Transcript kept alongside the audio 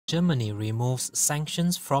Germany removes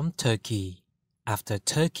sanctions from Turkey. After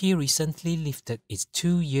Turkey recently lifted its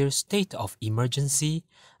 2-year state of emergency,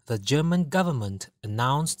 the German government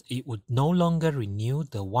announced it would no longer renew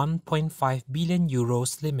the 1.5 billion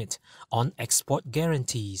euros limit on export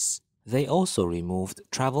guarantees. They also removed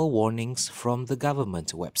travel warnings from the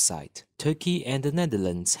government website. Turkey and the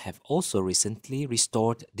Netherlands have also recently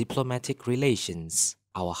restored diplomatic relations.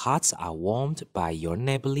 Our hearts are warmed by your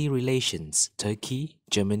neighborly relations, Turkey,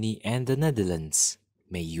 Germany, and the Netherlands.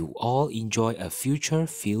 May you all enjoy a future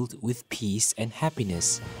filled with peace and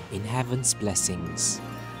happiness in heaven's blessings.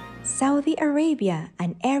 Saudi Arabia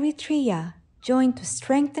and Eritrea joined to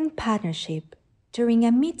strengthen partnership. During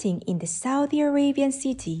a meeting in the Saudi Arabian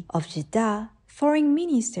city of Jeddah, Foreign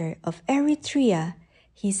Minister of Eritrea,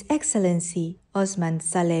 His Excellency Osman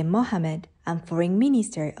Saleh Mohammed, and Foreign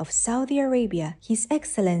Minister of Saudi Arabia, His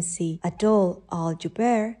Excellency Adol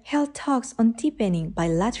Al-Jubeir, held talks on deepening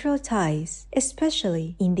bilateral ties,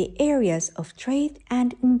 especially in the areas of trade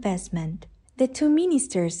and investment. The two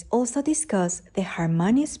ministers also discussed the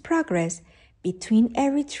harmonious progress between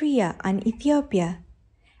Eritrea and Ethiopia,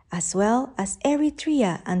 as well as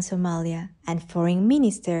Eritrea and Somalia, and Foreign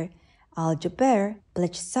Minister Al-Jubeir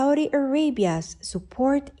pledged Saudi Arabia's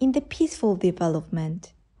support in the peaceful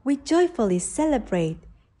development. We joyfully celebrate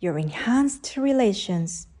your enhanced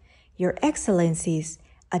relations, Your Excellencies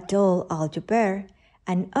Adol Al-Jubeir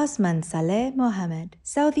and Osman Saleh Mohammed,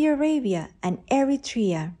 Saudi Arabia and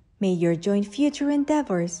Eritrea. May your joint future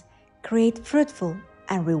endeavors create fruitful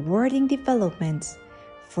and rewarding developments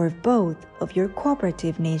for both of your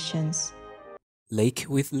cooperative nations. Lake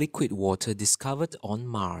with liquid water discovered on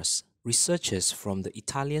Mars. Researchers from the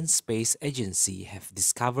Italian Space Agency have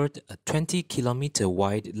discovered a 20-kilometer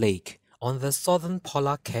wide lake on the southern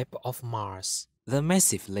polar cap of Mars. The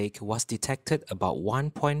massive lake was detected about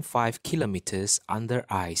 1.5 kilometers under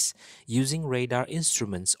ice using radar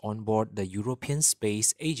instruments on board the European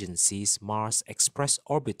Space Agency's Mars Express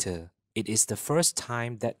orbiter. It is the first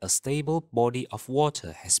time that a stable body of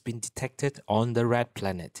water has been detected on the red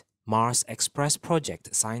planet. Mars Express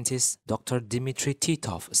project scientist Dr. Dmitry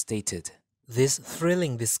Titov stated, "This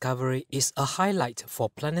thrilling discovery is a highlight for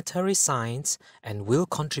planetary science and will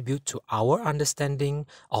contribute to our understanding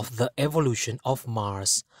of the evolution of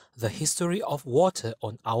Mars, the history of water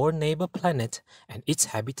on our neighbor planet, and its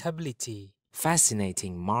habitability."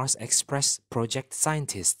 Fascinating Mars Express project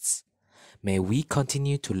scientists. May we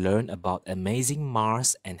continue to learn about amazing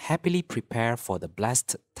Mars and happily prepare for the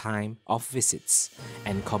blessed time of visits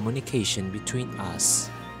and communication between us.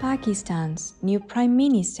 Pakistan's new Prime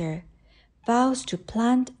Minister vows to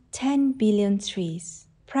plant 10 billion trees.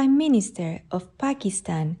 Prime Minister of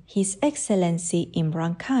Pakistan, His Excellency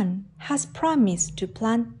Imran Khan, has promised to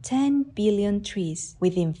plant 10 billion trees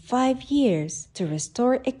within 5 years to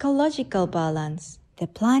restore ecological balance. The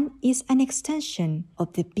plan is an extension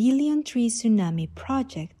of the Billion Tree Tsunami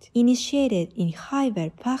Project initiated in Khyber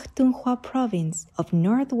Pakhtunkhwa province of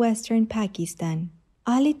northwestern Pakistan.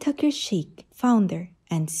 Ali Takir Sheikh, founder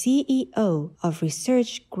and CEO of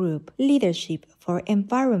research group Leadership for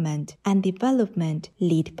Environment and Development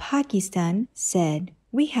Lead Pakistan, said,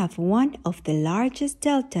 "We have one of the largest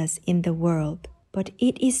deltas in the world, but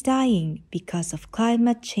it is dying because of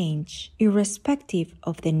climate change. Irrespective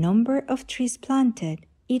of the number of trees planted,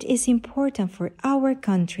 it is important for our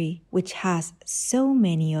country, which has so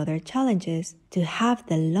many other challenges, to have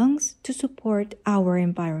the lungs to support our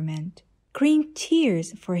environment." Green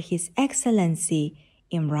cheers for His Excellency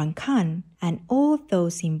Imran Khan and all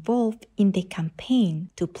those involved in the campaign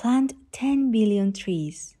to plant 10 billion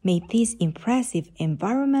trees. May this impressive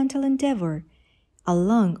environmental endeavor,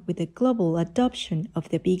 along with the global adoption of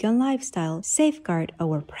the vegan lifestyle, safeguard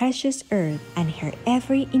our precious earth and her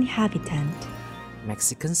every inhabitant.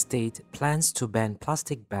 Mexican state plans to ban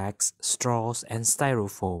plastic bags, straws, and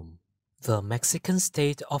styrofoam. The Mexican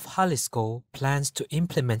state of Jalisco plans to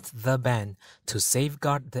implement the ban to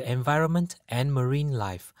safeguard the environment and marine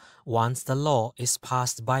life once the law is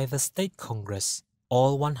passed by the state Congress.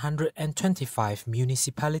 All 125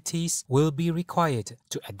 municipalities will be required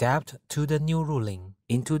to adapt to the new ruling.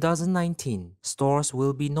 In 2019, stores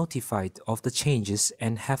will be notified of the changes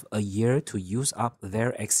and have a year to use up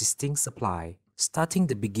their existing supply. Starting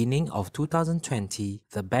the beginning of 2020,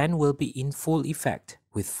 the ban will be in full effect,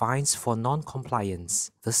 with fines for non-compliance.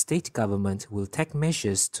 The state government will take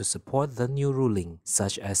measures to support the new ruling,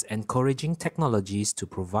 such as encouraging technologies to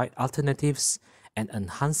provide alternatives and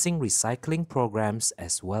enhancing recycling programs,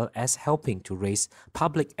 as well as helping to raise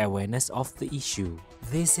public awareness of the issue.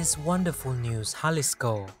 This is wonderful news,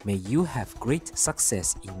 Jalisco. May you have great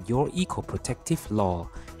success in your eco-protective law,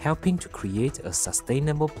 helping to create a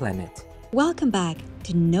sustainable planet. Welcome back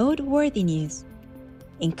to Noteworthy News.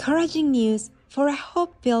 Encouraging news for a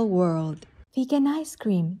hope-filled world. Vegan ice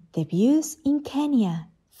cream debuts in Kenya.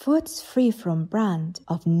 Foods free from brand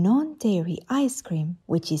of non-dairy ice cream,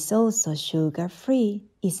 which is also sugar-free,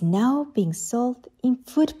 is now being sold in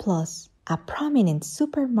Food Plus, a prominent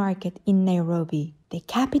supermarket in Nairobi, the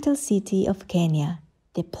capital city of Kenya.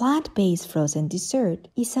 The plant-based frozen dessert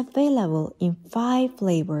is available in 5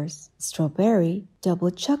 flavors: strawberry,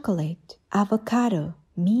 double chocolate, avocado,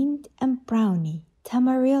 mint and brownie,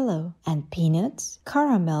 tamarillo, and peanuts,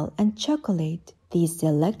 caramel, and chocolate. These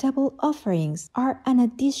delectable offerings are an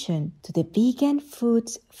addition to the vegan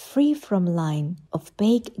foods free from line of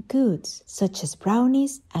baked goods such as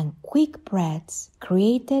brownies and quick breads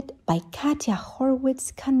created by Katia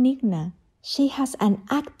Horwitz-Kanigna. She has an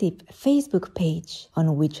active Facebook page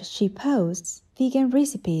on which she posts vegan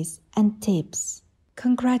recipes and tips.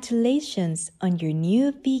 Congratulations on your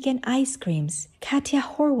new vegan ice creams, Katia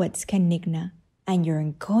Horwitz-Kanigna, and your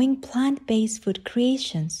ongoing plant-based food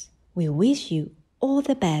creations. We wish you all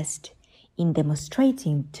the best in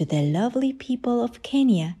demonstrating to the lovely people of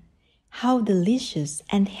Kenya how delicious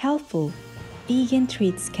and healthful vegan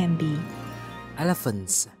treats can be.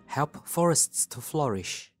 Elephants help forests to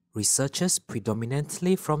flourish. Researchers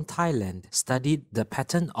predominantly from Thailand studied the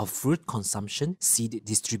pattern of fruit consumption, seed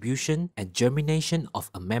distribution, and germination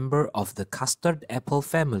of a member of the custard apple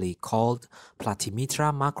family called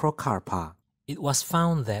Platymetra macrocarpa. It was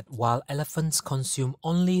found that while elephants consume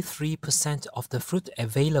only 3% of the fruit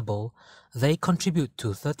available, they contribute to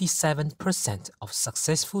 37% of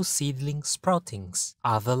successful seedling sproutings.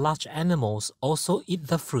 Other large animals also eat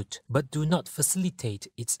the fruit, but do not facilitate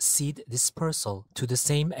its seed dispersal to the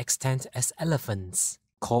same extent as elephants.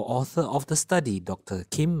 Co-author of the study, Dr.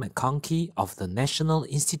 Kim McConkey of the National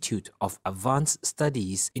Institute of Advanced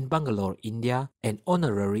Studies in Bangalore, India, and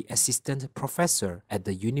honorary assistant professor at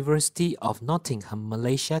the University of Nottingham,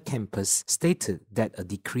 Malaysia campus, stated that a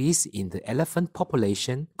decrease in the elephant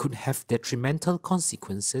population could have detrimental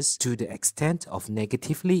consequences to the extent of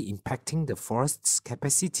negatively impacting the forest's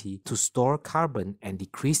capacity to store carbon and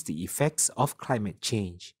decrease the effects of climate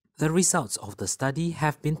change. The results of the study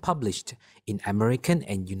have been published in American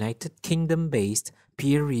and United Kingdom-based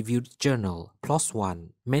peer-reviewed journal, PLOS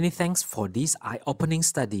ONE. Many thanks for this eye-opening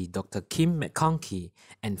study, Dr. Kim McConkey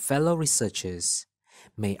and fellow researchers.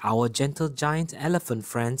 May our gentle giant elephant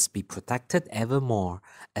friends be protected evermore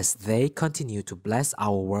as they continue to bless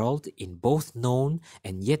our world in both known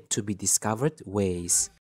and yet to be discovered ways.